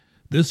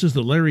This is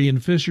the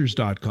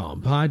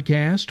LarryandFishers.com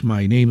podcast.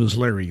 My name is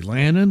Larry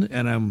Lannon,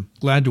 and I'm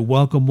glad to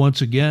welcome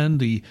once again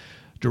the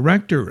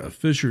Director of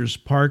Fishers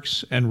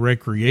Parks and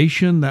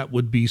Recreation. That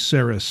would be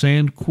Sarah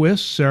Sandquist.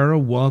 Sarah,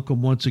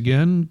 welcome once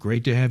again.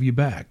 Great to have you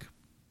back.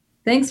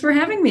 Thanks for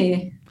having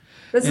me.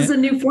 This is a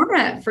new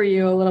format for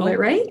you a little bit,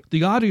 right?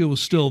 The audio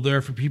is still there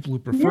for people who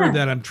prefer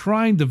that. I'm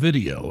trying the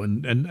video,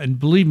 and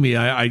believe me,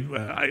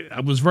 I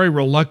was very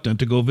reluctant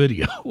to go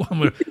video.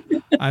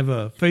 I have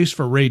a face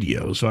for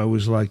radio, so I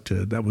always liked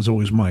to. That was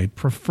always my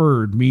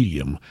preferred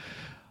medium.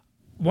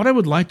 What I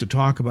would like to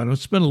talk about, and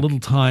spend a little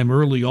time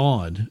early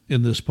on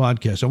in this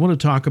podcast. I want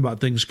to talk about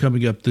things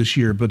coming up this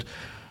year, but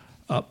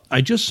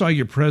I just saw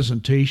your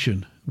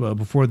presentation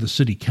before the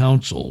City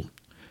Council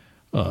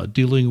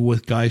dealing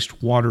with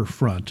Geist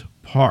Waterfront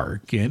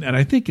Park, and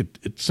I think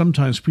it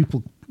sometimes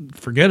people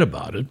forget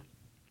about it.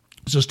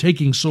 It's just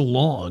taking so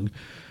long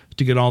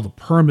to get all the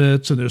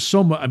permits, and there's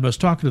so much. I was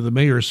talking to the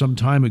mayor some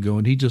time ago,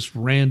 and he just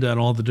ran down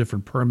all the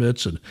different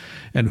permits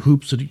and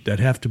hoops that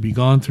have to be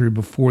gone through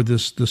before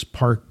this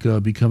park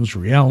becomes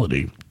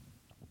reality.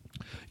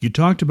 You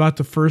talked about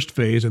the first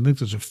phase. I think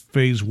there's a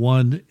phase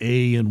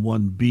 1A and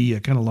 1B. I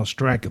kind of lost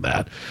track of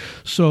that.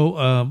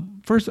 So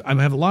first, I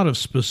have a lot of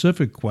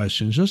specific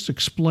questions. Just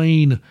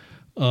explain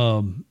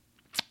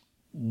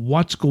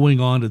what's going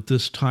on at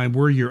this time,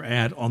 where you're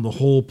at on the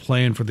whole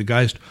plan for the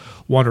Geist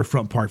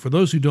Waterfront Park. For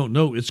those who don't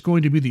know, it's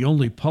going to be the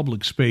only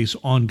public space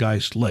on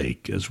Geist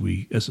Lake as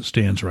it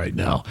stands right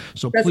now.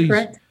 So That's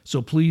correct.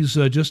 So please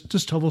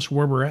just tell us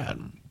where we're at.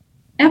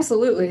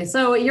 Absolutely.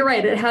 So you're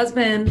right. It has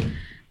been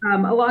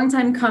a long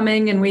time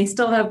coming, and we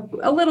still have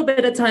a little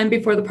bit of time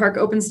before the park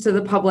opens to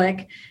the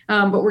public,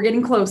 but we're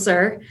getting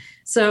closer.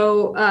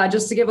 So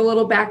just to give a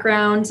little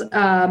background,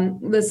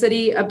 the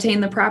city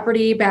obtained the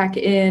property back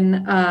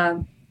in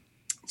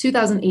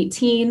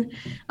 2018.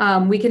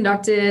 We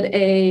conducted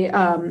a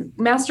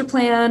master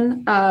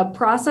plan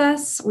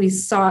process. We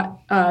sought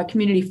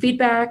community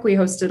feedback. We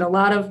hosted a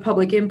lot of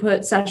public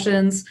input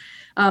sessions,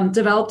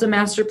 developed a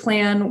master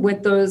plan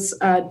with those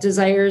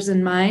desires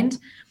in mind.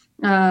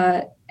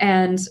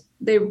 And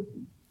they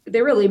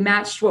really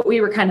matched what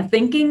we were kind of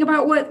thinking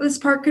about what this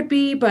park could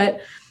be.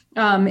 But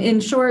in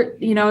short,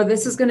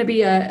 this is going to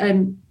be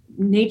a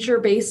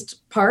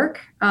nature-based park.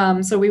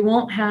 So we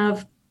won't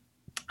have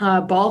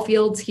ball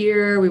fields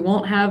here. We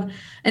won't have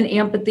an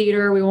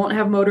amphitheater. We won't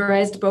have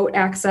motorized boat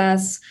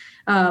access.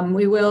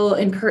 We'll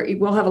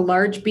have a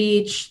large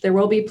beach. There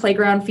will be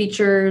playground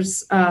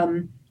features.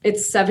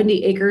 It's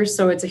 70 acres,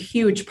 so it's a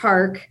huge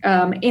park.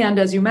 And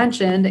as you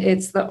mentioned,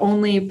 it's the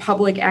only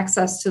public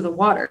access to the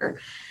water.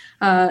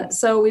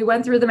 So we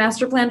went through the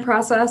master plan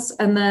process,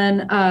 and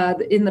then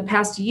in the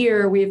past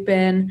year, we've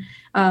been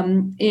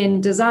in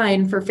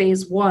design for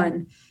phase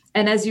 1.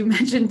 And as you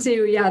mentioned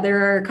too,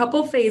 there are a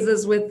couple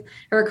phases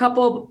or a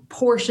couple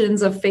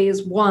portions of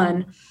phase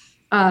 1.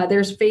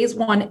 There's phase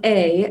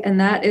 1A, and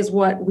that is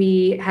what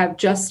we have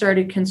just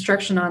started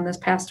construction on this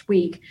past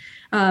week.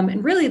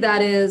 And really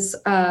that is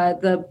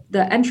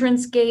the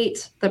entrance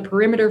gate, the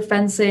perimeter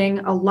fencing,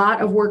 a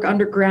lot of work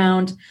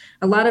underground,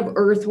 a lot of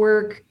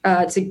earthwork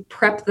to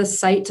prep the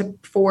site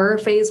for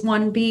phase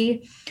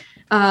 1B.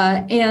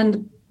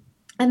 And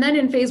then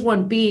in phase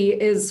 1B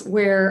is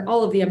where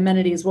all of the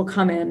amenities will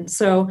come in.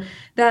 So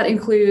that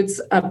includes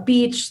a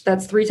beach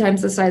that's 3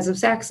 times the size of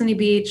Saxony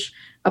Beach,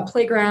 a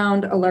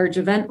playground, a large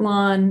event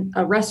lawn,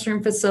 a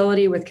restroom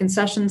facility with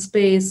concession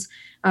space,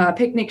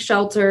 picnic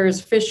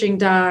shelters, fishing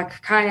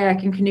dock,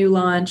 kayak and canoe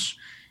launch,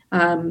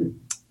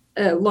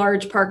 a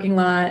large parking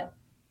lot,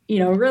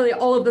 really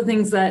all of the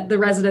things that the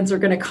residents are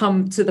going to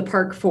come to the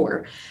park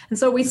for. And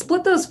so we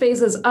split those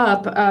phases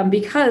up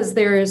because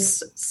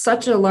there's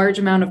such a large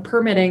amount of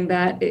permitting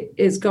that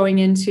is going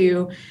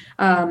into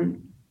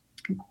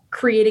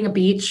creating a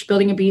beach,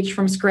 building a beach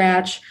from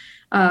scratch,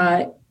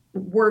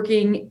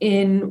 working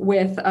in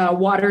with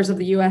Waters of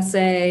the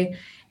USA.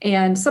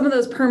 And some of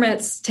those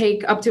permits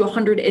take up to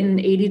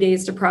 180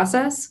 days to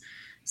process.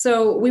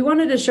 So we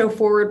wanted to show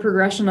forward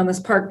progression on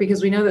this park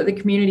because we know that the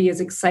community is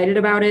excited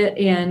about it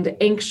and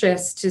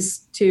anxious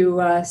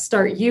to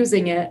start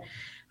using it.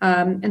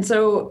 And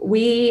so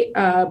we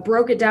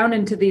broke it down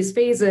into these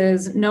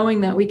phases,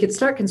 knowing that we could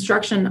start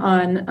construction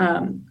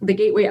on the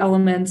gateway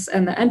elements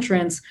and the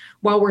entrance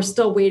while we're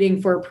still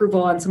waiting for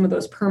approval on some of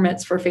those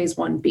permits for phase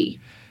 1B.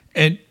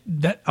 And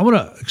that I want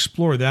to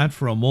explore that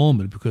for a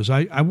moment because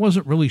I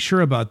wasn't really sure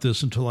about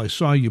this until I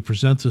saw you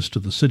present this to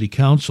the city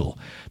council,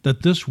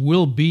 that this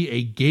will be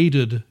a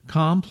gated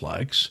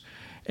complex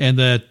and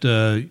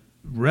that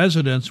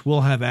residents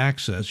will have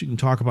access. You can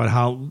talk about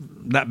how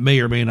that may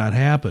or may not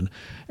happen,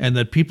 and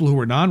that people who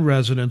are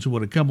non-residents who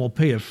want to come will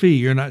pay a fee.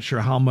 You're not sure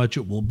how much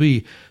it will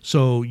be.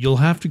 So you'll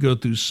have to go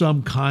through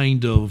some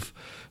kind of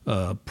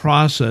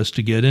process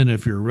to get in.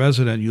 If you're a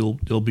resident,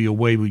 there'll be a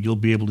way where you'll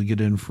be able to get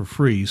in for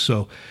free.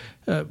 So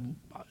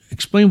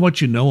explain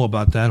what you know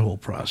about that whole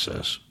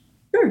process.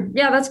 Sure.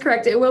 Yeah, that's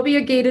correct. It will be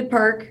a gated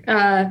park,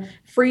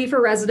 free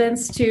for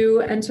residents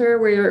to enter.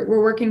 We're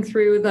working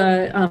through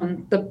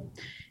the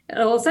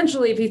it'll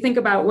essentially, if you think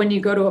about when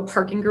you go to a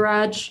parking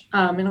garage,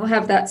 it'll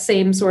have that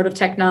same sort of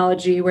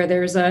technology where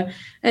there's an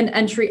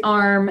entry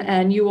arm,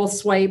 and you will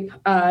swipe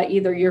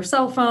either your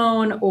cell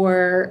phone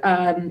or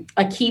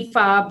a key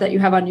fob that you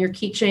have on your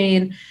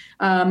keychain,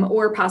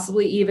 or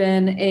possibly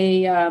even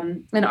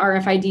an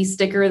RFID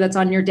sticker that's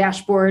on your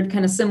dashboard,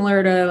 kind of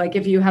similar to like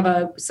if you have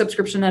a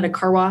subscription at a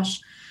car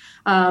wash.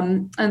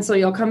 And so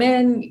you'll come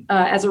in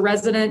as a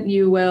resident,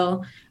 you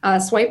will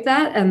swipe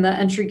that and the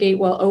entry gate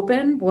will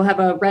open. We'll have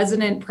a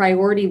resident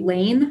priority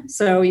lane.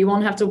 So you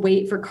won't have to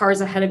wait for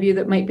cars ahead of you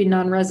that might be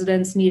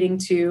non-residents needing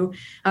to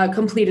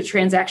complete a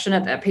transaction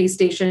at that pay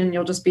station.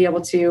 You'll just be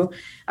able to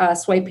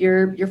swipe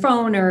your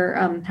phone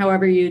or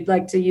however you'd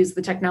like to use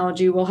the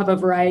technology. We'll have a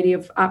variety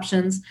of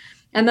options.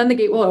 And then the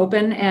gate will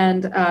open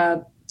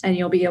and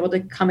you'll be able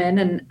to come in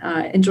and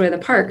enjoy the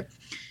park.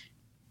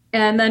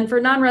 And then for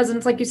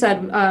non-residents, like you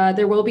said,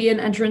 there will be an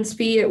entrance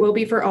fee. It will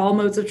be for all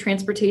modes of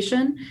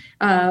transportation.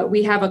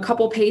 We have a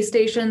couple pay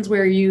stations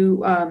where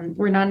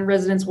where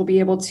non-residents will be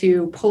able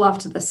to pull off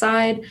to the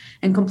side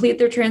and complete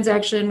their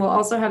transaction. We'll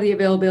also have the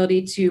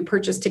availability to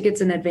purchase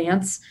tickets in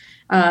advance,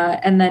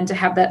 and then to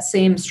have that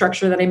same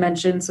structure that I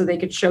mentioned, so they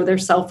could show their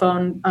cell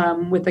phone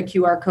with a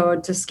QR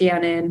code to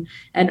scan in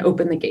and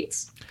open the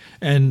gates.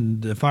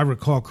 And if I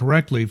recall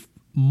correctly,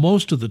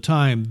 most of the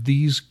time,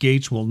 these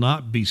gates will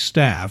not be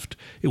staffed.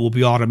 It will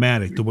be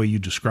automatic the way you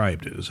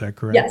described it. Is that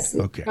correct? Yes.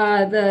 Okay.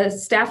 The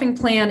staffing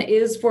plan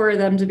is for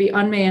them to be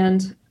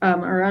unmanned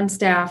or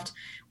unstaffed.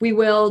 We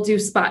will do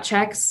spot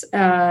checks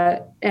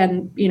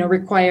and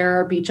require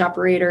our beach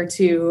operator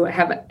to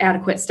have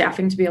adequate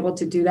staffing to be able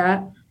to do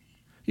that.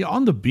 Yeah,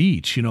 on the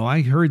beach, I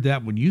heard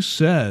that when you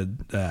said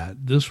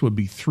that this would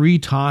be 3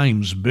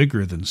 times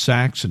bigger than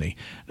Saxony.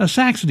 Now,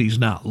 Saxony's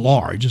not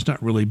large. It's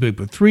not really big,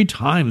 but 3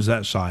 times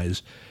that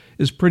size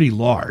is pretty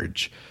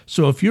large.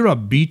 So if you're a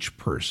beach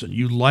person,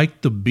 you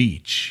like the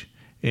beach,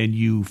 and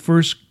you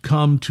first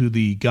come to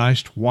the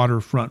Geist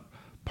Waterfront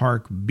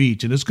Park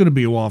Beach, and it's going to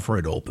be a while before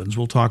it opens.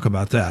 We'll talk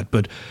about that.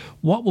 But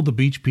what will the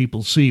beach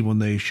people see when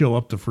they show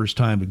up the first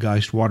time at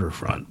Geist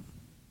Waterfront?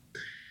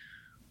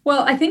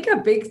 Well, I think a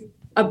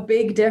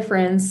big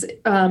difference,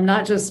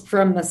 not just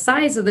from the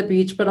size of the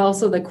beach, but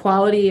also the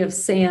quality of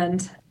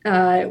sand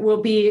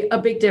will be a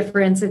big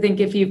difference. I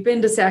think if you've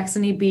been to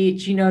Saxony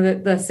Beach, you know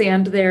that the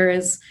sand there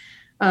is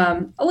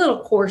a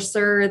little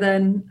coarser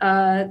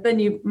than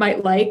you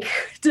might like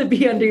to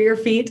be under your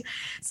feet.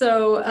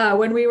 So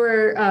when we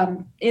were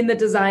in the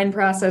design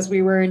process,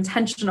 we were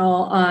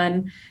intentional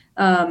on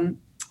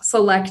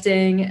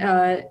selecting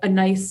a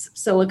nice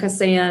silica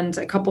sand,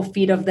 a couple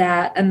feet of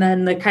that, and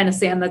then the kind of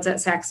sand that's at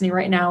Saxony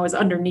right now is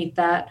underneath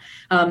that.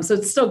 So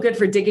it's still good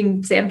for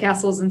digging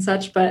sandcastles and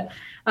such, but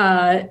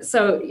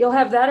so you'll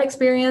have that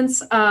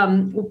experience,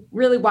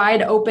 really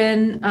wide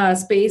open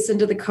space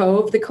into the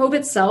cove. The cove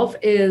itself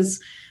is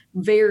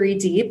very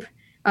deep.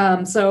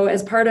 So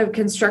as part of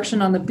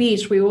construction on the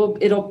beach, we'll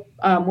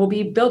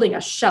be building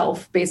a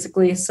shelf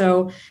basically.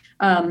 So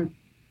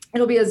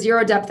it'll be a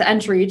 0 depth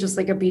entry, just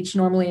like a beach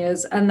normally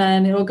is. And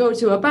then it'll go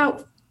to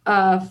about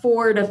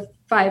 4 to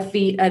 5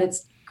 feet at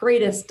its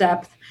greatest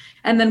depth.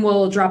 And then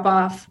we'll drop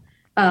off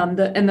and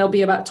there'll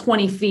be about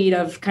 20 feet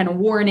of kind of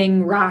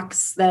warning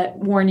rocks that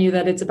warn you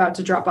that it's about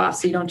to drop off,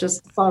 so you don't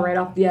just fall right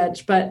off the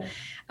edge. But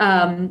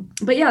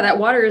yeah, that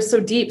water is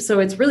so deep. So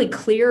it's really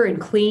clear and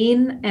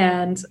clean.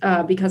 And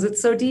because it's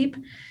so deep,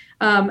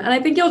 and I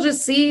think you'll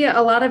just see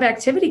a lot of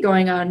activity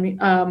going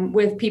on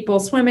with people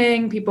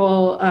swimming,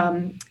 people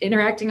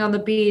interacting on the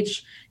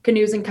beach,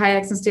 canoes and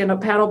kayaks and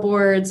stand-up paddle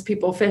boards,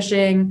 people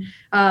fishing.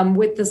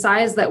 With the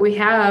size that we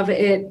have,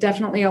 it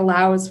definitely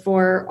allows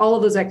for all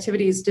of those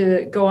activities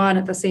to go on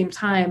at the same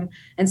time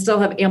and still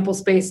have ample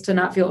space to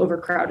not feel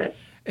overcrowded.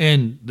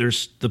 And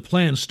the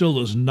plan still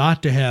is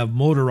not to have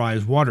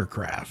motorized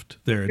watercraft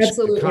there. It's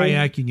Absolutely.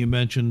 Kayaking you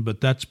mentioned,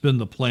 but that's been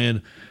the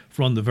plan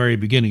from the very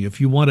beginning.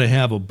 If you want to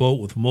have a boat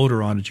with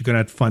motor on it, you're going to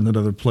have to find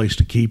another place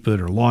to keep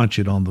it or launch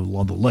it on the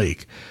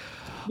lake.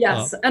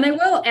 Yes. And I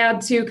will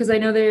add too, because I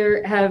know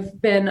there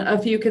have been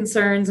a few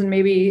concerns, and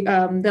maybe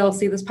they'll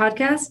see this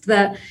podcast,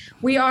 that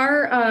we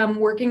are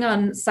working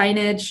on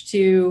signage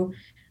to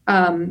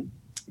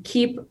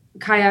keep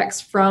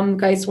kayaks from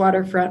Geist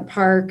Waterfront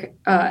Park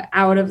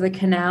out of the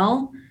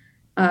canal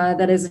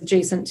that is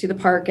adjacent to the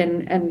park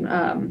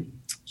and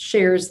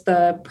shares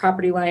the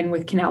property line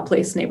with Canal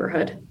Place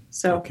neighborhood.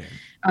 So okay.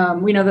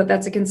 We know that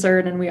that's a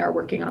concern, and we are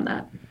working on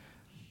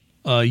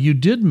that. You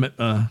did.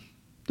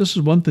 This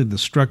is one thing that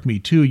struck me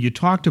too. You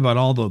talked about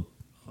all the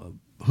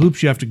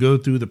hoops you have to go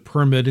through, the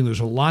permitting. There's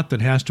a lot that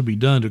has to be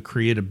done to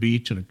create a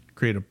beach and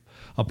create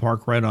a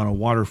park right on a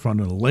waterfront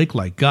in a lake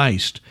like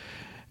Geist.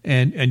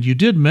 And you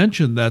did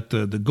mention that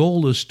the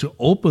goal is to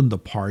open the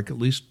park, at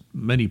least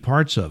many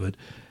parts of it,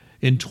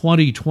 in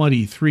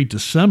 2023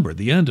 December,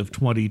 the end of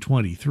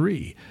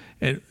 2023.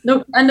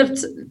 No,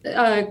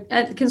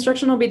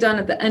 construction will be done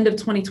at the end of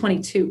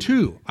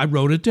 2022. I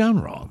wrote it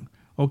down wrong.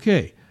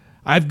 Okay.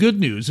 I have good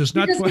news. It's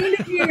not it's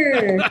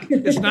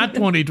not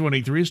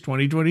 2023, it's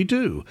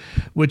 2022,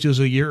 which is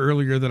a year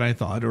earlier than I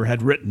thought or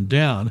had written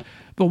down.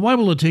 But why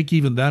will it take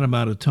even that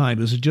amount of time?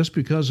 Is it just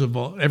because of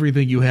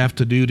everything you have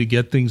to do to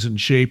get things in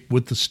shape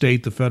with the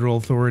state, the federal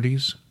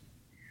authorities?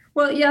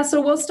 Well, yeah,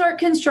 so we'll start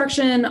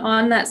construction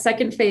on that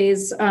second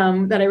phase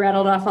that I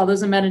rattled off, all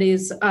those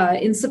amenities,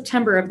 in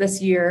September of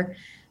this year.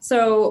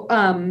 So,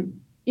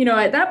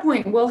 at that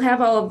point, we'll have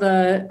all of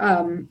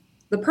the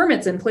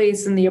permits in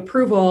place and the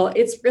approval.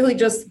 It's really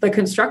just the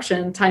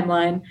construction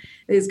timeline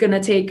is going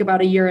to take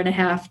about a year and a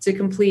half to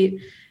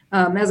complete.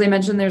 As I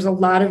mentioned, there's a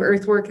lot of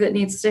earthwork that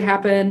needs to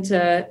happen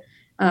to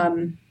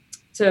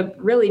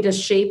really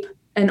just shape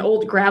an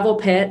old gravel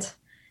pit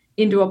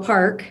into a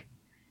park.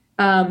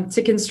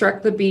 To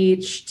construct the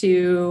beach,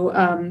 to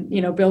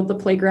build the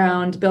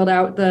playground, build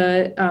out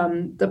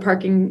the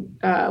parking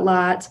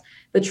lot,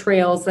 the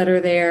trails that are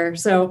there.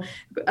 So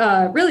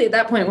really, at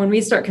that point, when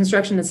we start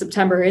construction in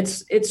September,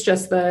 it's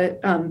just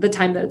the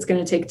time that it's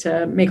going to take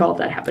to make all of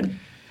that happen.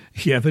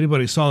 Yeah, if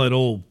anybody saw that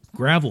old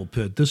gravel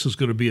pit, this is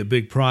going to be a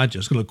big project.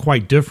 It's going to look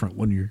quite different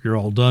when you're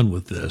all done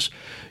with this.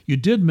 You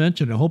did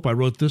mention, I hope I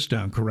wrote this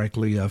down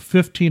correctly, a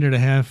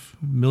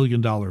 $15.5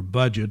 million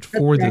budget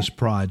for this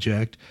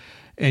project.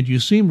 And you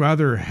seem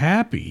rather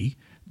happy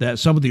that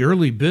some of the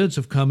early bids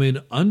have come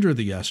in under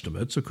the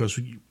estimates. Of course,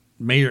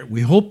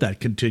 we hope that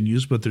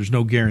continues, but there's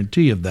no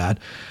guarantee of that.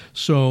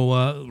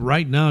 So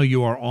right now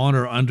you are on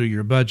or under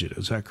your budget.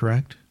 Is that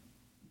correct?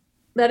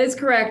 That is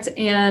correct.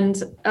 And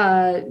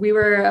we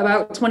were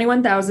about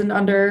 $21,000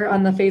 under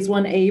on the Phase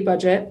 1A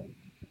budget.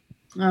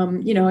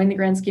 In the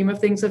grand scheme of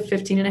things of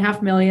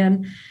 $15.5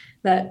 million,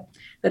 that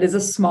is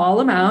a small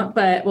amount,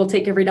 but we'll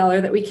take every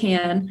dollar that we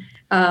can.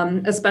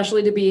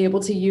 Especially to be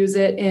able to use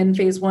it in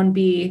Phase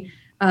 1B.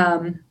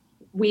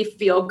 We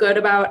feel good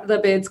about the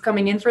bids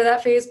coming in for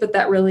that phase, but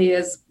that really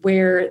is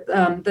where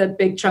the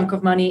big chunk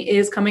of money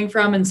is coming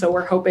from. And so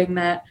we're hoping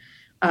that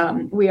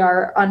we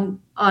are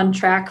on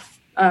track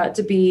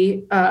to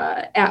be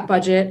at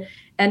budget.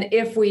 And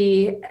if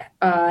we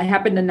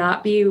happen to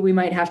not be, we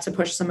might have to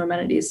push some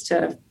amenities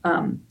to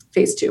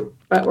Phase 2.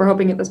 But we're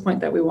hoping at this point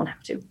that we won't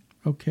have to.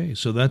 Okay,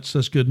 so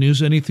that's good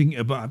news. Anything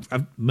about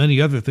many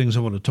other things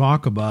I want to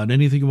talk about?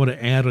 Anything you want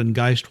to add on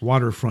Geist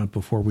Waterfront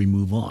before we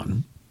move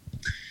on?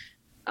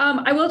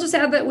 I will just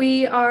add that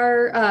we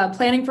are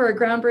planning for a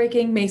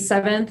groundbreaking May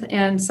 7th,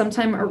 and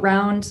sometime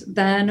around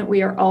then,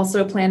 we are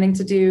also planning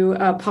to do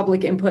a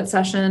public input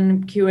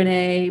session,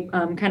 Q&A,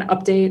 kind of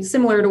update,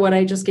 similar to what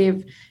I just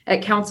gave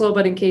at council,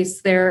 but in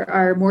case there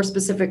are more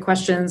specific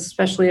questions,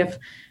 especially if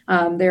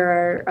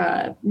there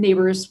are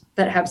neighbors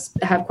that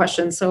have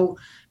questions. So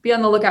be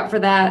on the lookout for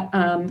that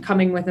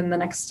coming within the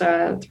next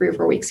 3 or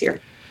 4 weeks here.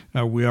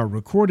 We are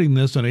recording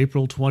this on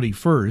April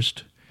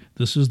 21st.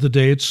 This is the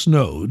day it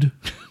snowed.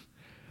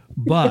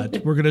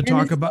 But we're going to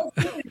talk about,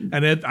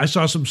 and I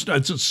saw some,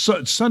 it's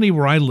sunny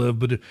where I live,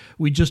 but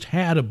we just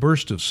had a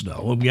burst of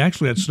snow. And we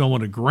actually had snow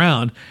on the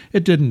ground.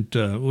 It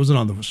wasn't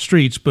on the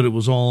streets, but it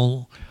was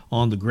all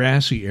on the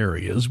grassy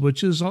areas,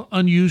 which is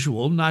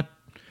unusual, not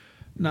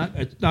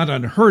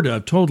unheard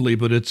of totally,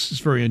 but it's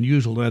very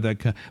unusual to have that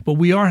kind. But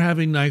we are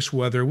having nice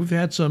weather. We've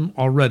had some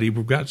already.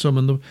 We've got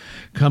some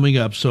coming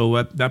up.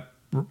 So that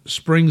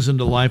springs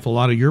into life a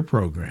lot of your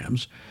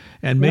programs.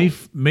 And May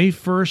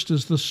 1st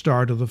is the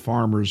start of the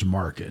farmers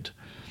market.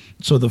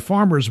 So the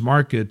farmers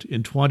market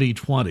in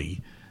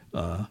 2020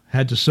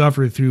 had to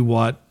suffer through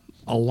what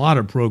a lot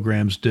of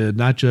programs did,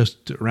 not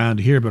just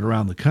around here, but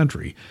around the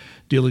country.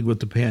 Dealing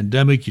with the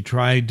pandemic, you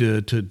tried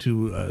to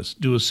do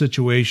a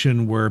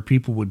situation where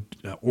people would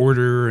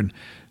order and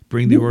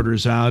bring the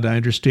orders out. I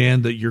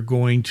understand that you're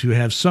going to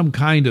have some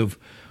kind of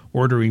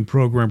ordering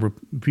program where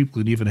people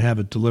could even have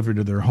it delivered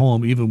to their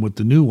home, even with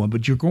the new one.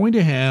 But you're going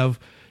to have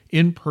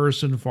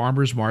in-person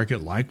farmers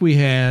market like we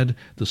had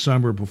the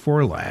summer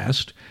before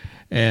last,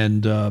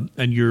 and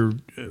you're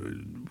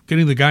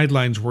getting the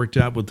guidelines worked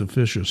out with the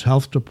Fishers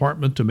Health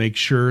Department to make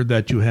sure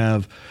that you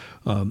have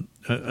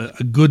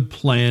a good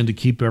plan to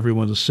keep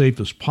everyone as safe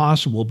as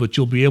possible, but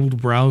you'll be able to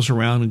browse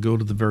around and go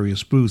to the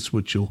various booths,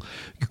 which you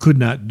could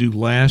not do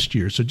last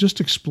year. So just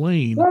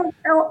explain. Well,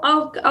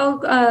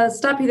 I'll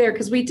stop you there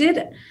because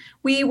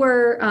we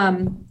were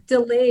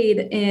delayed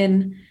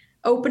in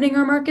opening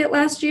our market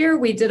last year.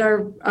 We did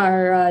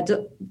our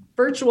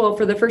virtual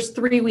for the first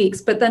 3 weeks,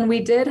 but then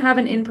we did have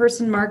an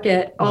in-person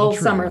market all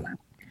summer.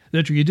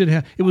 That's true. You did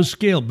have, it was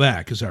scaled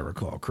back, as I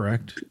recall,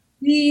 correct?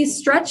 We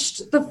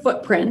stretched the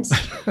footprint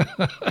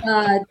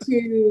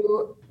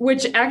to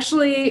which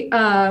actually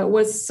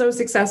was so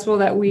successful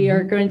that we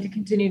are going to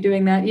continue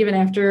doing that even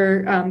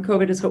after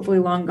COVID is hopefully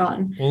long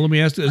gone. Well, let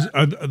me ask: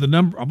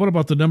 what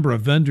about the number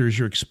of vendors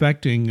you're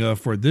expecting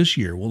for this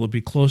year? Will it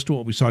be close to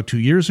what we saw 2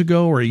 years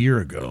ago or a year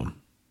ago?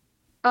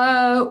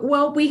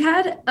 Well, we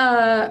had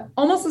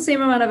almost the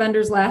same amount of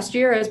vendors last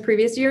year as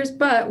previous years,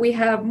 but we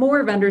have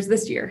more vendors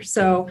this year.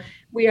 So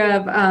we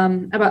have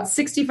about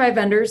 65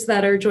 vendors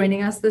that are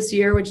joining us this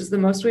year, which is the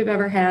most we've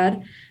ever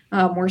had.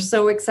 We're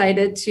so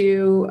excited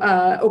to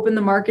open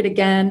the market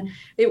again.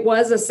 It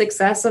was a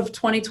success of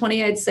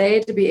 2020, I'd say,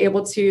 to be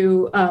able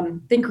to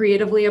think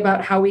creatively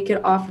about how we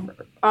could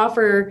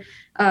offer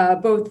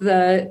both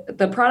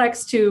the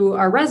products to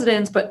our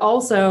residents, but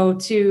also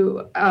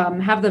to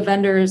have the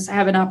vendors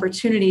have an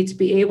opportunity to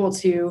be able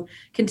to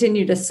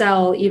continue to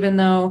sell, even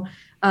though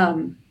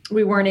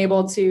we weren't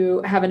able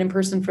to have it in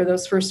person for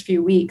those first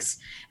few weeks.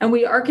 And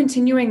we are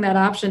continuing that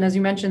option, as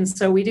you mentioned.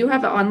 So we do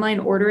have online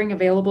ordering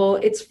available.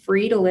 It's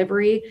free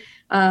delivery.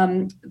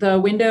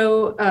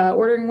 The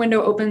ordering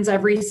window opens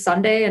every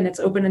Sunday, and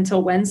it's open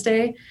until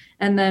Wednesday.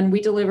 And then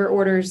we deliver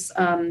orders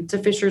to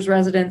Fishers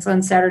residents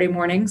on Saturday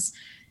mornings.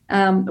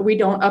 We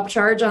don't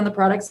upcharge on the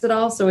products at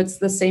all. So it's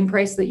the same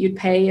price that you'd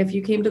pay if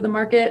you came to the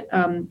market,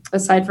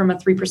 aside from a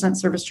 3%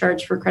 service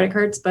charge for credit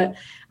cards. But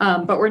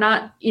we're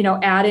not,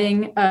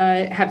 adding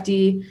a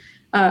hefty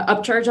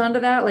upcharge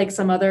onto that like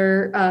some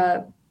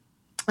other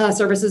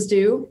services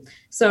do.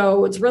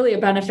 So it's really a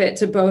benefit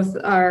to both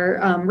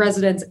our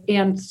residents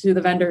and to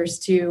the vendors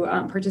to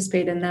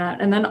participate in that.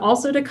 And then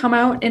also to come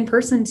out in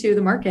person to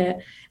the market.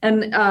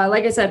 And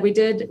like I said,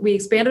 we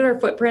expanded our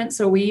footprint.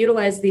 So we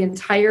utilize the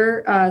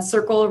entire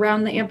circle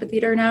around the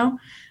amphitheater now.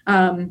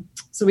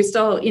 So we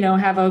still,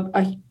 have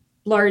a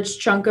large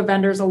chunk of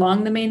vendors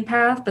along the main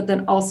path, but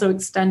then also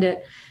extend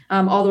it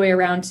all the way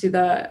around to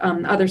the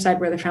other side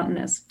where the fountain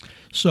is.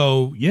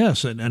 So,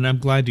 yes, and I'm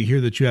glad to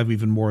hear that you have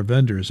even more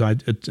vendors.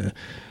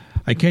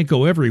 I can't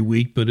go every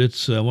week, but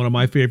it's one of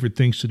my favorite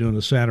things to do on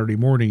a Saturday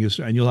morning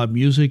and you'll have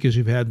music as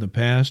you've had in the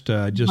past.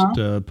 I just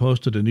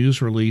posted a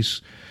news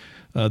release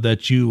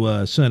that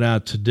you sent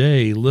out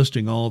today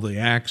listing all the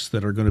acts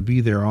that are going to be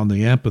there on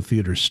the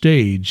amphitheater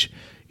stage.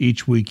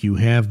 Each week you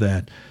have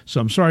that. So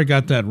I'm sorry I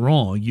got that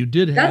wrong. You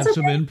did have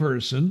some in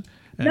person.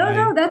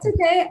 No, that's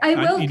okay. I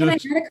will. Can I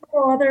add a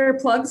couple other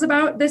plugs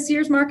about this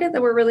year's market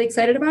that we're really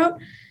excited about?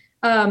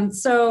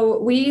 So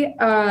we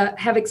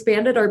have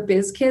expanded our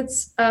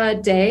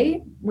BizKids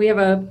Day. We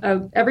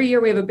have every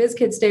year we have a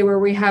BizKids Day where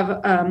we have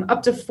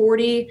up to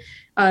 40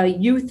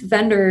 youth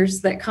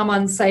vendors that come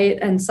on site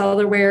and sell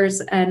their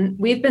wares. And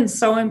we've been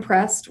so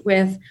impressed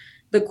with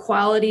the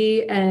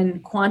quality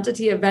and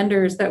quantity of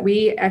vendors that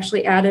we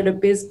actually added a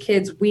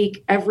BizKids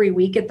week every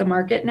week at the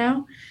market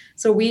now.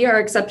 So we are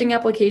accepting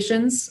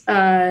applications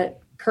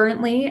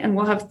currently, and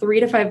we'll have 3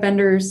 to 5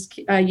 vendors,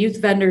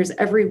 youth vendors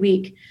every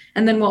week.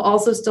 And then we'll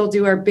also still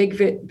do our big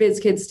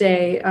BizKids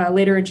Day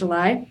later in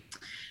July.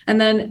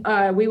 And then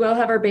we will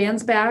have our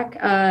bands back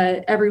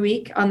every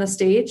week on the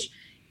stage.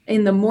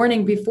 In the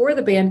morning before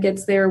the band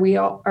gets there, we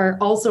are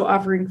also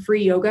offering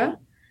free yoga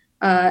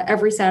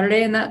every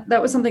Saturday. And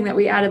that was something that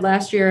we added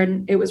last year,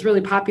 and it was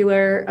really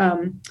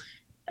popular.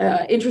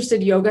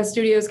 Interested yoga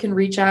studios can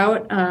reach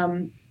out.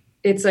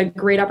 It's a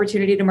great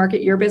opportunity to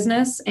market your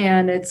business,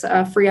 and it's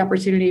a free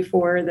opportunity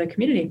for the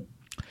community.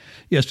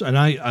 Yes, and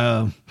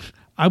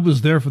I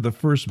was there for the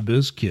first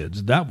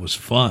BizKids. That was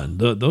fun.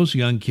 Those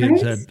young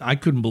kids I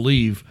couldn't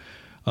believe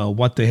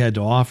what they had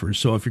to offer.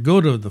 So if you go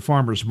to the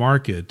farmers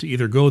market,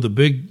 either go the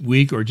big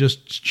week or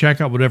just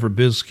check out whatever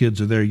BizKids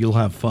are there. You'll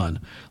have fun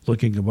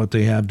looking at what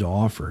they have to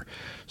offer.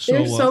 So,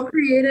 they're so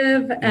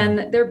creative,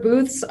 and their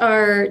booths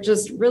are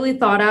just really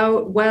thought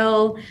out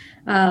well.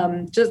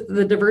 Just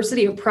the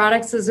diversity of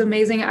products is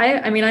amazing.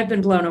 I mean, I've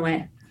been blown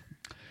away.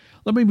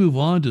 Let me move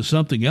on to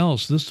something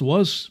else. This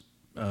was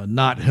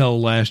not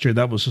held last year.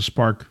 That was the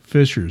Spark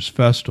Fishers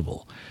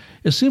Festival.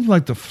 It seems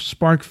like the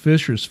Spark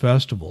Fishers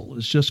Festival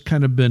has just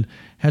kind of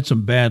had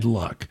some bad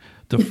luck.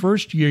 The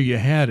first year you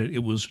had it,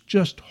 it was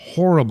just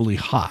horribly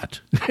hot.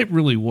 It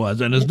really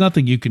was. And there's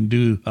nothing you can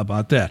do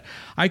about that.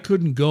 I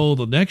couldn't go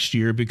the next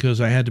year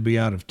because I had to be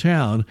out of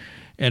town,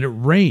 and it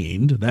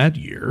rained that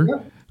year.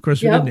 Yep. Of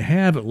course, we didn't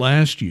have it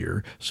last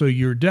year, so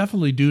you're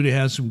definitely due to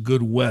have some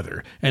good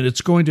weather. And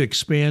it's going to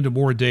expand to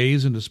more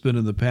days than it's been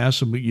in the past,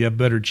 so you have a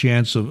better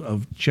chance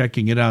of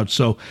checking it out.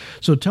 So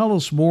tell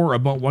us more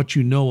about what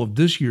you know of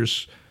this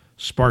year's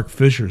Spark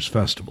Fishers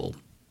Festival.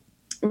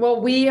 Well,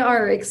 we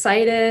are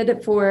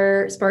excited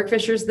for Spark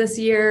Fishers this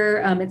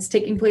year. It's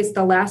taking place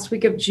the last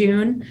week of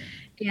June,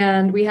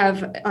 and we have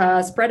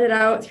spread it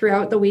out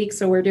throughout the week.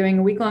 So we're doing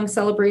a week-long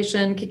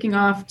celebration, kicking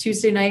off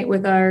Tuesday night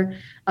with our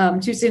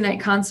Tuesday night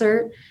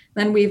concert.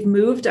 Then we've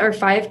moved our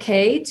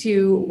 5K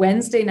to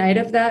Wednesday night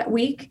of that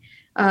week.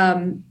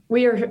 I'm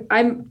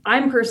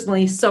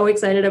personally so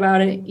excited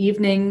about it.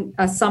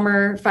 A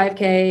summer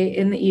 5K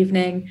in the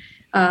evening.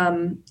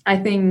 I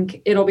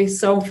think it'll be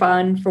so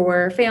fun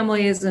for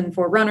families and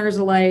for runners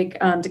alike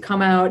to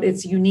come out.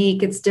 It's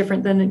unique. It's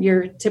different than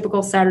your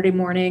typical Saturday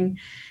morning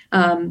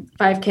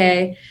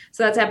 5K.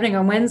 So that's happening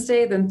on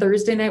Wednesday. Then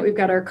Thursday night, we've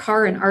got our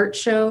car and art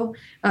show,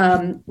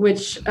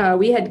 which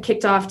we had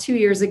kicked off 2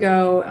 years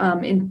ago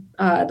in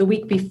the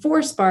week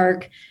before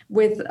Spark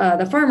with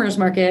the farmers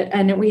market.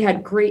 And we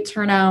had great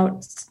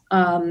turnout,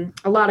 a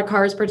lot of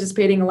cars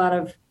participating, a lot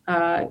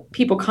of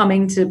people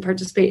coming to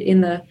participate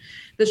in the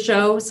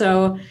show.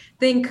 So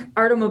think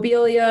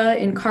Artomobilia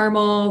in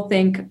Carmel,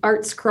 think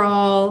Arts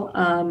Crawl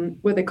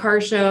with a car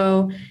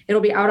show.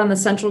 It'll be out on the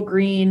Central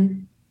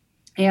Green.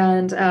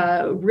 and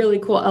really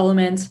cool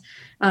element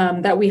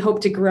that we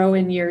hope to grow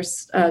in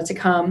years to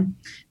come.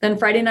 Then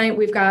Friday night,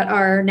 we've got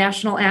our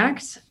national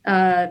act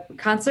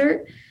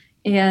concert,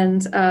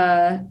 and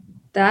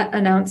that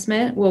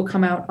announcement will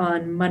come out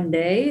on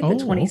Monday, the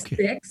 26th.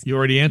 Okay. You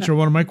already answered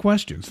one of my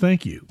questions.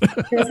 Thank you.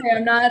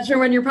 I'm not sure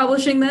when you're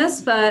publishing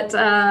this, but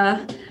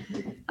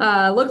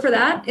look for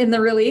that in the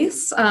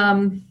release.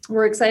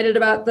 We're excited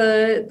about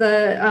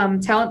the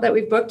talent that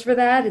we've booked for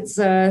that. It's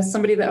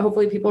somebody that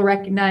hopefully people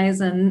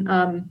recognize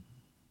and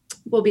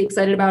we'll be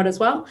excited about as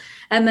well.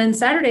 And then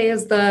Saturday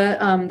is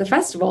the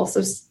festival.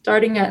 So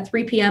starting at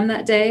 3 p.m.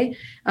 that day,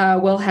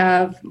 we'll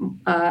have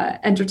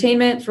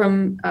entertainment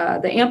from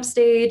the AMP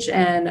stage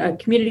and a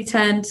community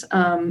tent,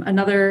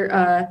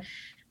 another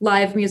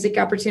live music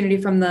opportunity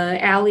from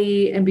the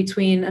alley in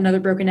between Another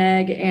Broken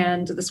Egg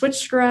and the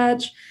Switch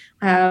Garage.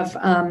 Have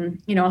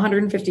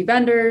 150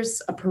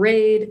 vendors, a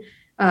parade,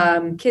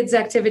 kids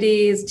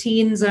activities,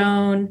 teen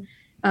zone,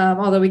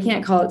 although we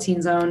can't call it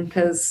teen zone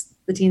because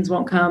the teens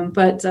won't come,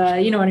 but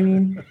you know what I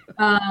mean.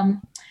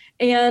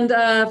 And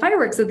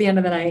fireworks at the end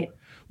of the night.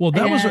 Well,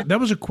 that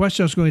was a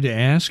question I was going to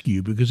ask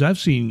you, because I've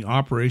seen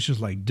operations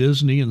like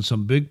Disney and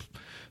some big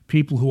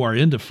people who are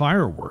into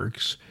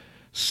fireworks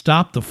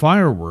stop the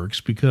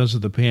fireworks because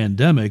of the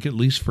pandemic, at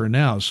least for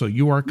now. So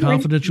you are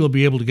confident you'll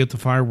be able to get the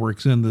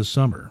fireworks in this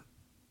summer?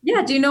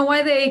 Yeah. Do you know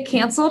why they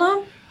canceled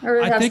them?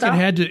 I think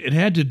it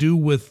had to do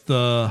with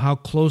how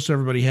close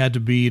everybody had to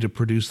be to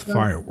produce the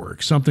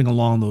fireworks, something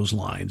along those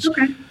lines.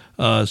 Okay.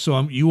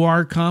 So you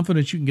are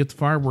confident you can get the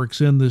fireworks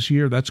in this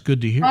year? That's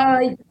good to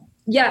hear.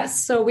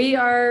 Yes. So we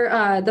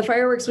are the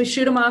fireworks. We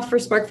shoot them off for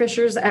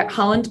Sparkfishers at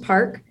Holland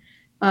Park,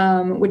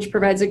 which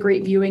provides a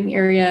great viewing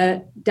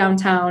area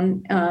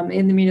downtown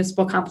in the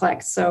municipal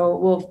complex. So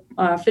we'll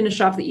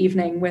finish off the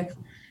evening with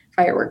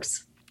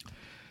fireworks.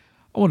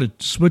 I want to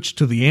switch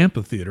to the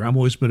amphitheater. I've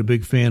always been a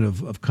big fan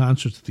of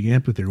concerts at the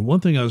amphitheater. One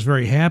thing I was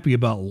very happy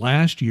about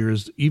last year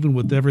is even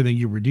with everything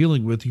you were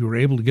dealing with, you were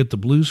able to get the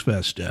Blues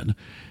Fest in.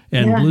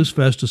 And Blues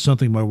Fest is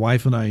something my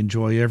wife and I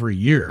enjoy every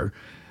year.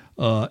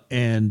 Last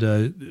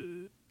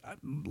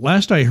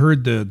I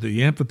heard,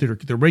 the amphitheater,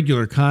 the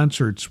regular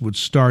concerts would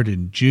start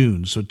in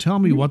June. So tell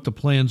me what the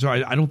plans are.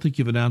 I don't think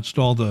you've announced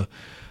all the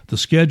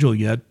schedule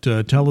yet.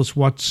 Tell us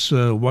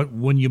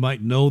when you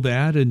might know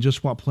that, and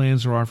just what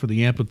plans there are for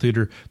the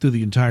amphitheater through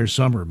the entire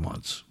summer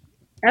months.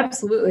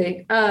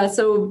 Absolutely.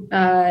 So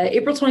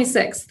April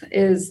 26th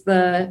is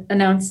the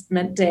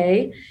announcement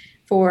day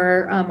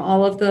for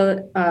all of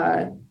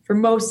for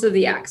most of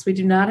the acts. We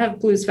do not have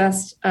Blues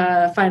Fest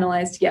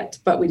finalized yet,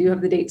 but we do have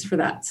the dates for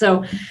that.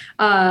 So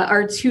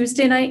our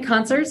Tuesday night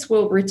concerts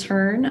will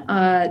return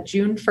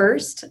June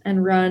 1st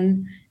and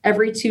run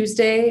every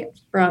Tuesday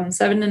from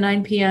 7 to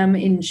 9 p.m.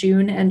 in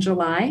June and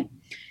July.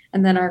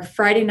 And then our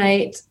Friday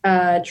night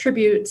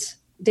tribute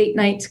date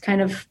night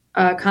kind of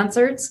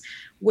concerts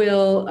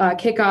will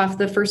kick off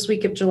the first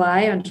week of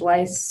July on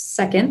July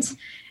 2nd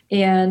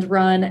and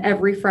run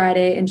every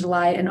Friday in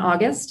July and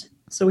August.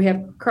 So we have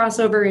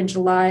crossover in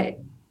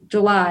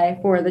July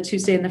for the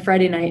Tuesday and the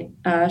Friday night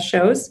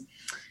shows.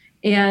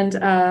 And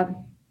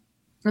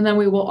then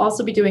we will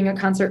also be doing a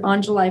concert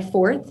on July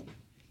 4th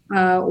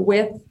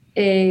with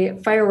a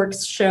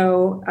fireworks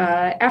show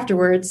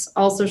afterwards,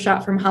 also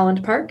shot from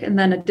Holland Park. And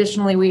then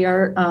additionally, we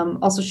are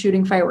also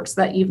shooting fireworks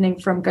that evening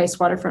from Geist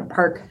Waterfront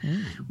Park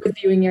with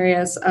viewing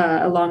areas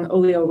along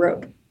Oleo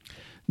Road.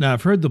 Now,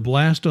 I've heard the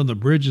blast on the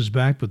bridge is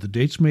back, but the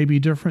dates may be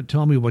different.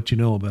 Tell me what you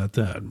know about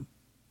that.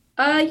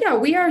 Yeah,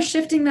 we are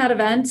shifting that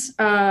event.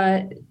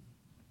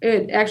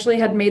 It actually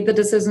had made the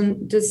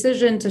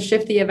decision to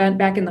shift the event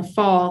back in the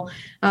fall.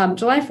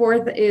 July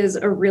 4th is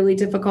a really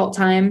difficult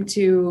time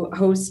to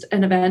host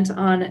an event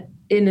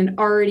in an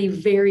already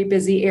very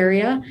busy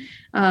area.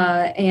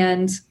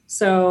 And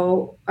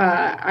so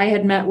I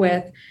had met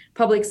with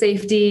public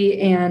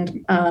safety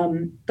and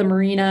the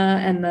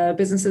marina and the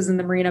businesses in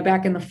the marina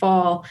back in the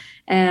fall.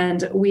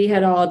 And we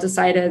had all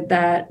decided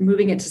that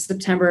moving it to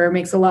September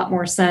makes a lot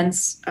more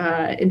sense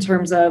in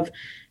terms of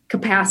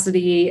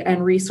capacity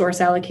and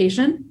resource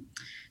allocation.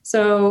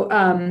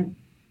 So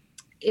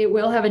it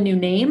will have a new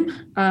name.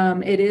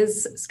 It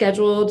is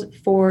scheduled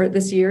for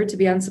this year to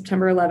be on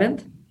September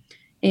 11th.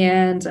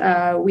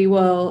 And we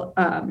will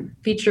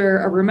feature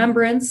a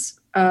remembrance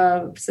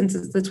since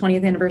it's the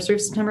 20th anniversary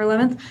of September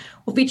 11th.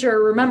 We'll feature a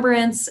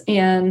remembrance.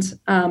 And,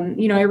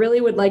 I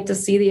really would like to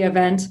see the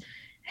event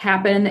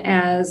happen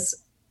as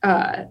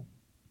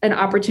an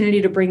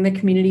opportunity to bring the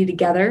community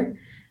together.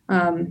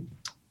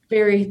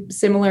 Very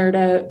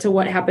similar to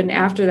what happened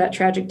after that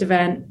tragic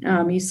event.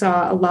 You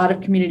saw a lot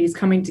of communities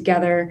coming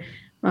together,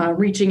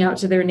 reaching out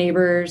to their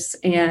neighbors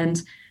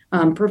and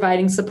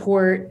providing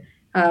support.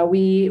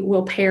 We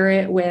will pair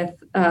it with,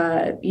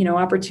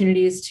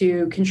 opportunities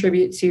to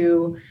contribute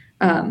to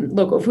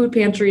local food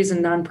pantries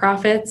and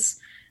nonprofits,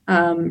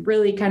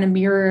 really kind of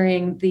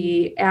mirroring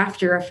the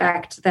after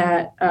effect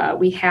that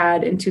we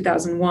had in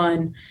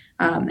 2001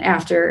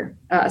 after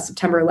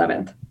September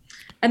 11th.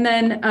 And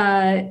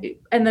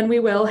then we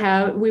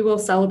will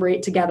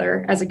celebrate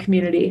together as a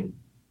community.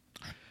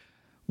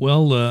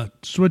 Well,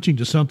 switching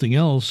to something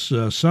else,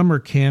 summer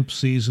camp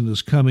season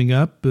is coming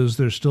up. Is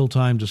there still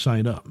time to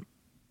sign up?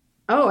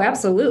 Oh,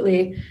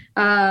 absolutely.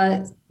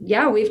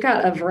 Yeah, we've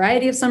got a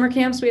variety of summer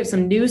camps. We have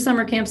some new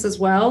summer camps as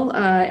well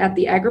at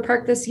the Agri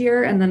Park this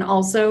year, and then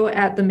also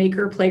at the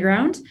Maker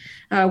Playground,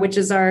 which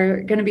is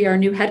going to be our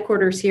new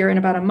headquarters here in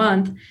about a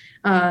month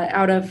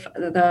out of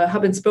the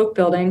Hub and Spoke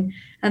building.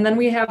 And then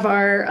we have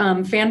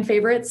our fan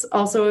favorites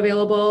also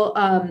available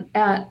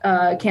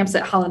at camps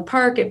at Holland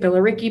Park, at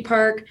Billericay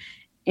Park,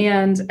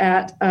 and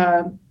at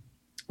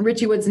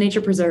Ritchie Woods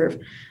Nature Preserve.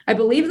 I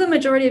believe the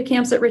majority of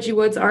camps at Ritchie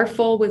Woods are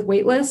full with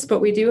wait lists, but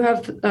we do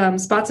have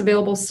spots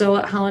available still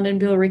at Holland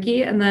and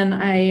Billericay. And then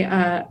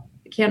I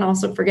can't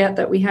also forget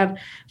that we have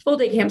full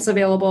day camps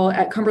available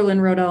at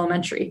Cumberland Road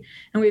Elementary.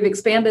 And we've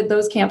expanded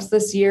those camps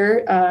this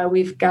year.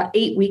 We've got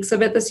 8 weeks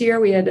of it this year.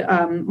 We had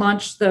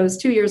launched those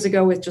 2 years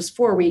ago with just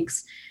 4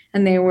 weeks,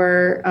 and they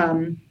were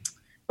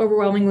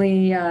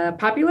overwhelmingly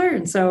popular.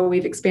 And so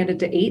we've expanded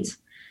to 8.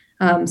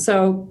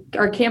 So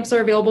our camps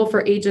are available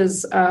for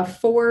ages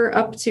 4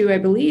 up to, I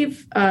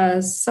believe,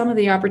 some of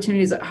the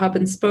opportunities at Hub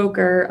and Spoke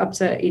are up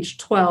to age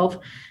 12.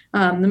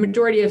 The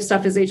majority of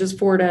stuff is ages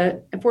 4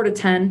 to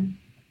 10.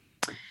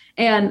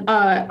 And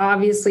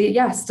obviously,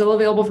 still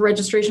available for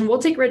registration. We'll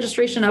take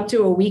registration up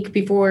to a week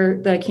before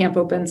the camp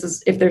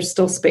opens if there's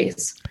still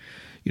space.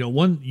 You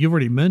know, you've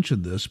already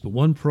mentioned this, but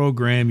one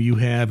program you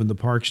have in the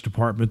Parks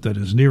Department that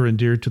is near and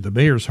dear to the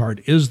mayor's heart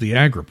is the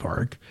Agri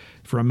Park.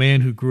 For a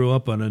man who grew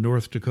up on a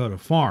North Dakota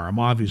farm,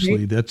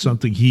 obviously that's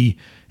something he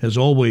has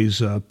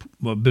always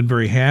been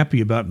very happy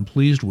about and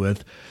pleased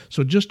with.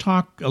 So just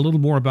talk a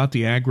little more about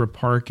the Agri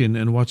Park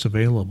and what's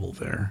available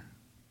there.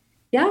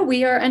 Yeah,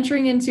 we are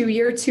entering into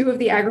year 2 of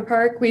the Agri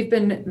Park. We've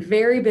been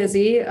very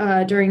busy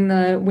during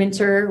the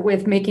winter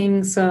with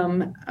making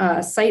some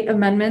site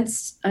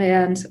amendments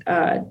and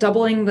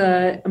doubling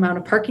the amount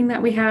of parking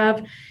that we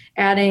have,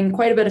 adding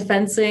quite a bit of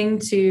fencing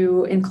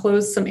to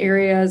enclose some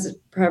areas,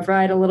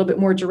 provide a little bit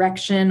more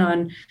direction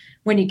on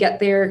when you get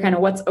there, kind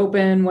of what's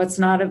open, what's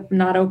not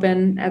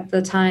open at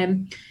the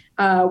time.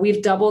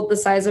 We've doubled the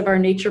size of our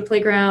nature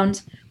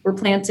playground. We're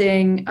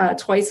planting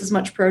twice as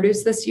much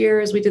produce this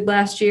year as we did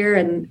last year.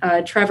 And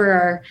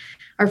Trevor,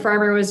 our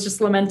farmer, was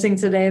just lamenting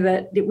today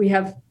that we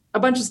have a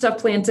bunch of stuff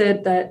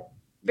planted that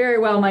very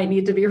well might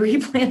need to be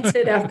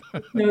replanted after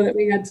the snow that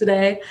we had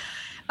today.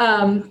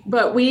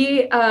 But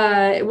we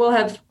will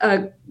have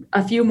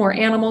a few more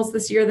animals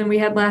this year than we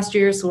had last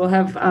year. So we'll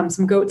have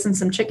some goats and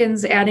some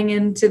chickens adding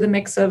into the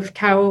mix of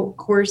cow,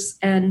 horse,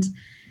 and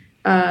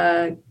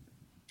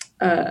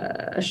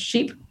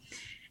sheep.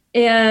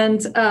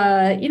 And,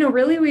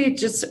 really,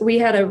 we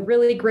had a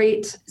really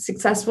great,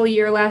 successful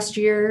year last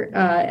year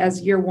as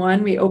year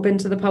 1. We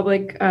opened to the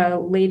public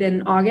late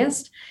in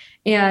August,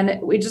 and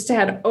we just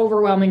had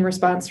overwhelming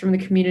response from the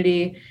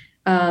community.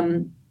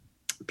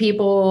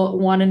 People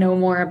want to know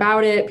more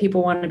about it.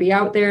 People want to be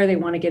out there. They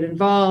want to get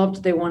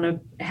involved. They want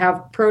to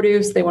have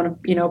produce. They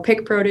want to,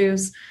 pick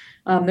produce.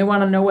 They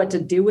want to know what to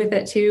do with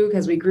it too,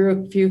 because we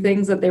grew a few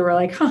things that they were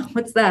like,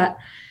 what's that?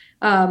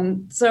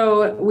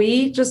 So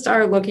we just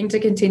are looking to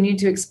continue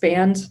to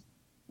expand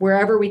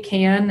wherever we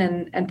can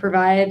and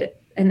provide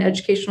an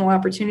educational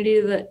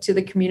opportunity to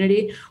the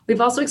community.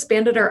 We've also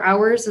expanded our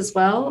hours as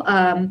well.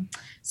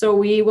 So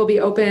we will be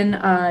open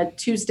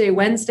Tuesday,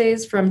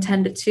 Wednesdays from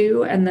 10 to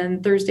 2, and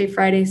then Thursday,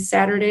 Friday,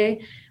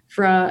 Saturday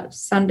from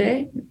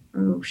Sunday.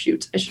 Oh,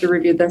 shoot. I should have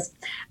reviewed this.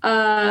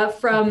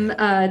 From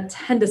 10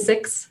 to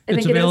 6.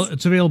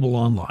 It's available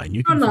online.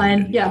 You can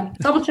online. Yeah.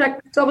 Double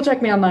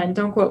check me online.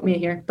 Don't quote me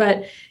here.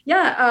 But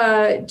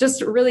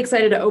just really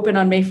excited to open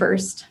on May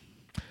 1st.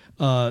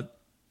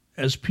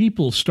 As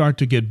people start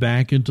to get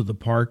back into the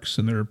parks,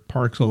 and there are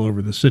parks all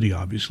over the city,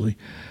 obviously,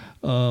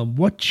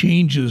 what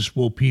changes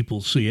will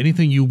people see?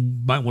 Anything you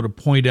might want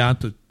to point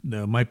out that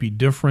might be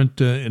different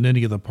in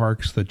any of the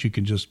parks that you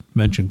can just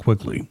mention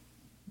quickly?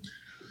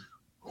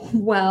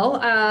 Well,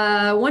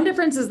 one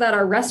difference is that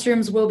our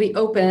restrooms will be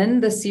open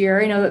this year.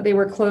 I know that they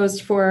were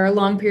closed for a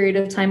long period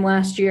of time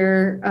last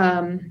year.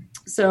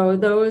 So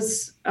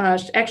those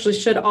actually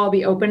should all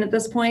be open at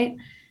this point.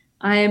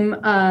 I'm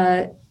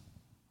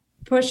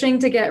pushing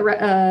to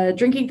get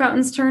drinking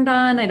fountains turned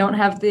on. I don't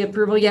have the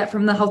approval yet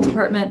from the health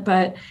department,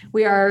 but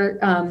we are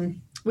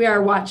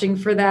watching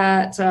for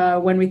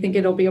that when we think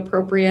it'll be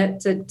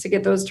appropriate to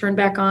get those turned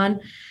back on.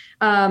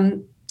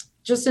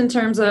 Just in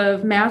terms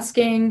of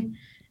masking,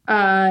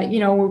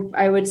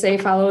 I would say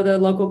follow the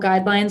local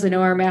guidelines. I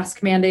know our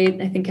mask mandate,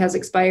 I think, has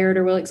expired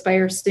or will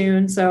expire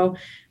soon. So,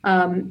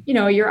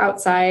 you're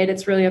outside.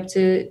 It's really up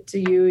to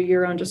you,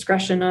 your own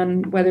discretion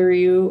on whether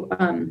you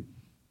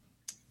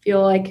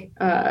feel like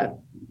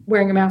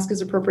wearing a mask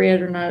is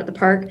appropriate or not at the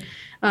park.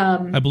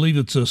 I believe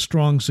it's a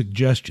strong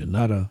suggestion,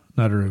 not a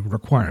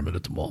requirement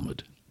at the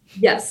moment.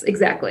 Yes,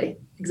 exactly.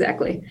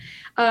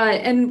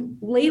 And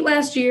late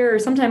last year or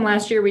sometime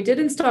last year, we did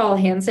install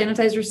hand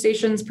sanitizer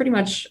stations pretty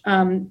much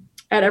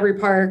at every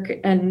park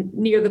and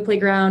near the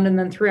playground and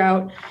then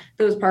throughout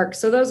those parks.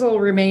 So those will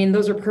remain.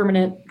 Those are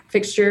permanent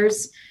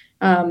fixtures.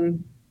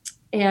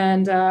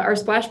 and our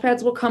splash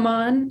pads will come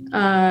on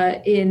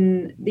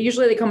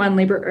usually they come on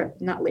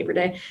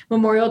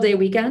Memorial Day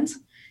weekend.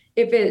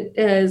 If it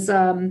is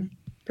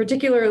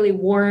particularly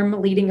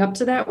warm leading up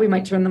to that, we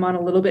might turn them on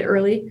a little bit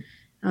early.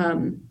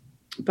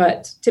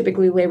 But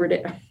typically Labor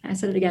Day, I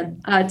said it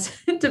again,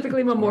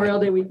 typically Memorial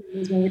Day weekend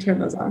is when we turn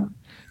those on.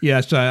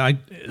 Yes,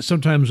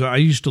 sometimes I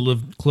used to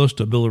live close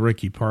to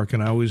Billericay Park,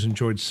 and I always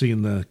enjoyed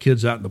seeing the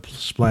kids out in the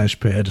splash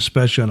pad,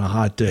 especially on a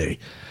hot day.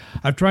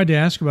 I've tried to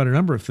ask about a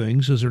number of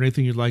things. Is there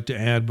anything you'd like to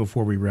add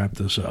before we wrap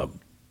this up?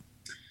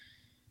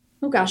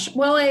 Oh, gosh.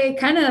 Well, I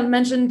kind of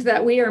mentioned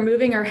that we are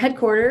moving our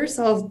headquarters.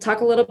 I'll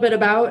talk a little bit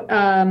about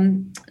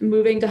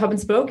moving to Hub and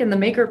Spoke and the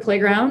Maker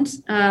Playground.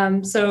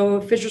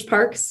 So Fishers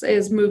Parks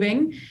is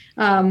moving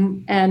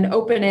and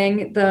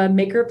opening the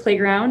Maker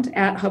Playground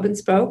at Hub and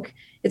Spoke.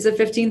 It's a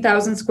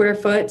 15,000 square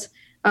foot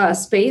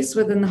space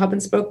within the Hub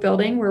and Spoke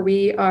building where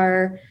we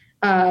are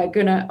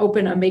going to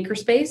open a maker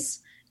space,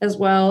 as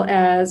well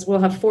as we'll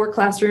have 4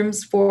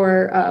 classrooms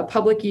for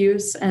public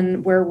use,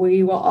 and where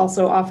we will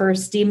also offer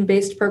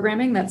STEAM-based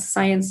programming. That's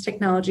science,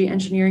 technology,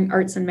 engineering,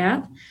 arts, and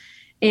math.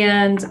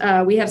 And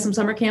we have some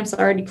summer camps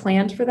already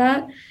planned for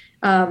that.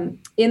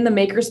 In the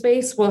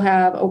makerspace, we'll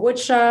have a wood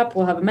shop,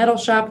 we'll have a metal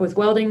shop with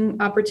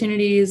welding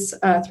opportunities,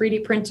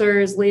 3D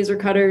printers, laser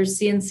cutters,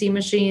 CNC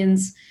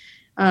machines,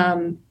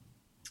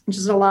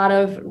 just a lot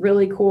of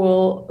really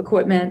cool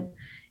equipment.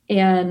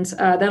 And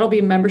that'll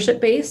be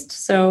membership based.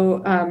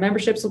 So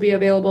memberships will be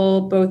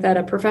available both at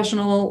a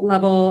professional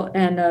level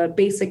and a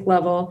basic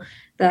level.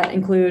 That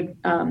include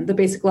the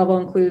basic level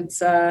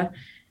includes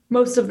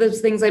most of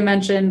those things I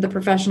mentioned. The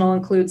professional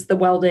includes the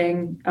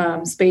welding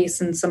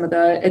space and some of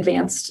the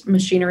advanced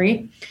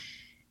machinery.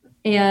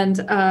 And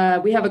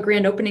we have a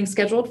grand opening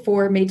scheduled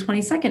for May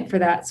 22nd for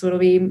that. So it'll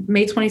be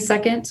May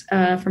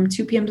 22nd from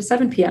 2 p.m. to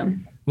 7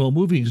 p.m. Well,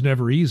 moving is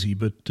never easy,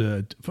 but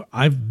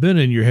I've been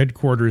in your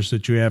headquarters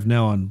that you have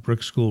now on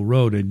Brick School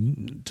Road,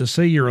 and to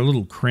say you're a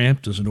little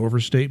cramped is an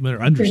overstatement,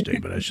 or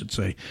understatement, I should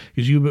say,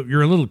 because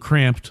you're a little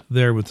cramped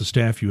there with the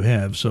staff you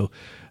have. So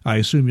I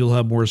assume you'll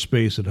have more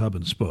space at Hub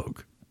and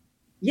Spoke.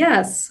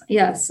 Yes.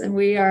 And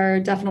we are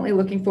definitely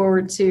looking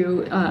forward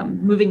to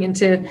moving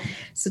into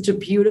such a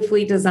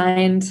beautifully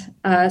designed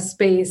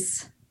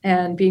space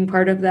and being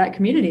part of that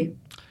community.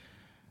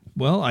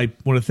 Well, I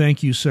want to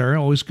thank you,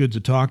 Sarah. Always good to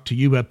talk to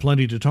you. Had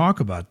plenty to talk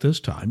about this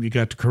time. You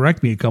got to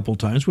correct me a couple of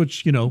times,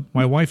 which,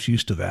 my wife's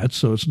used to that,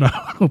 so it's no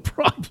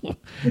problem.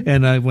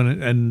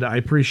 And I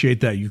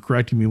appreciate that. You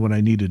correcting me when I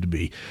needed to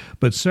be.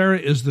 But Sarah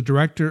is the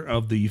director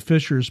of the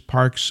Fishers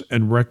Parks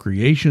and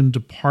Recreation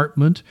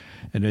Department.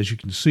 And as you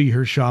can see,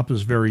 her shop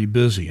is very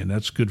busy, and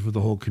that's good for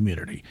the whole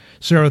community.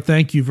 Sarah,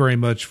 thank you very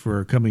much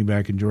for coming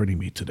back and joining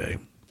me today.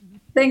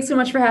 Thanks so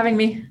much for having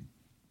me.